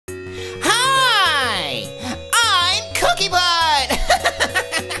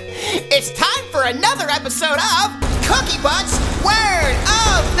another episode of CookieButt's Word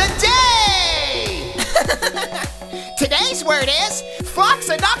of the Day! Today's word is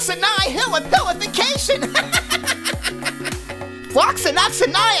Floccinaucinihilipilification.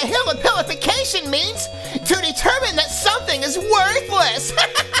 Floccinaucinihilipilification means to determine that something is worthless.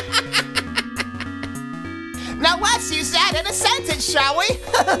 Now let's use that in a sentence, shall we?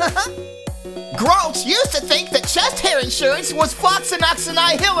 Grolsch used to think that chest hair insurance was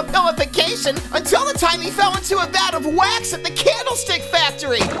Floccinaucinihilipilification until the time he fell into a vat of wax at the candlestick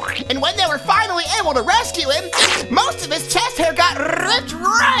factory. And when they were finally able to rescue him, most of his chest hair got ripped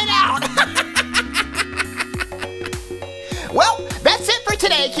right out. Well, that's it for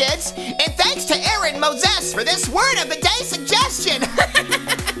today, kids. And thanks to Aaron Moses for this Word of the Day suggestion.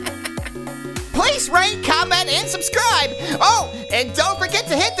 Please rate, comment, and subscribe. Oh, and don't forget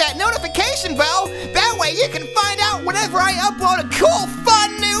to hit that notification bell. That way you can find out whenever I upload a cool,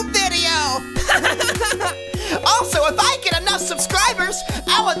 fun new video. Also, if I get enough subscribers,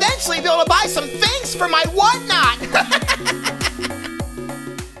 I'll eventually be able to buy some things for my whatnot.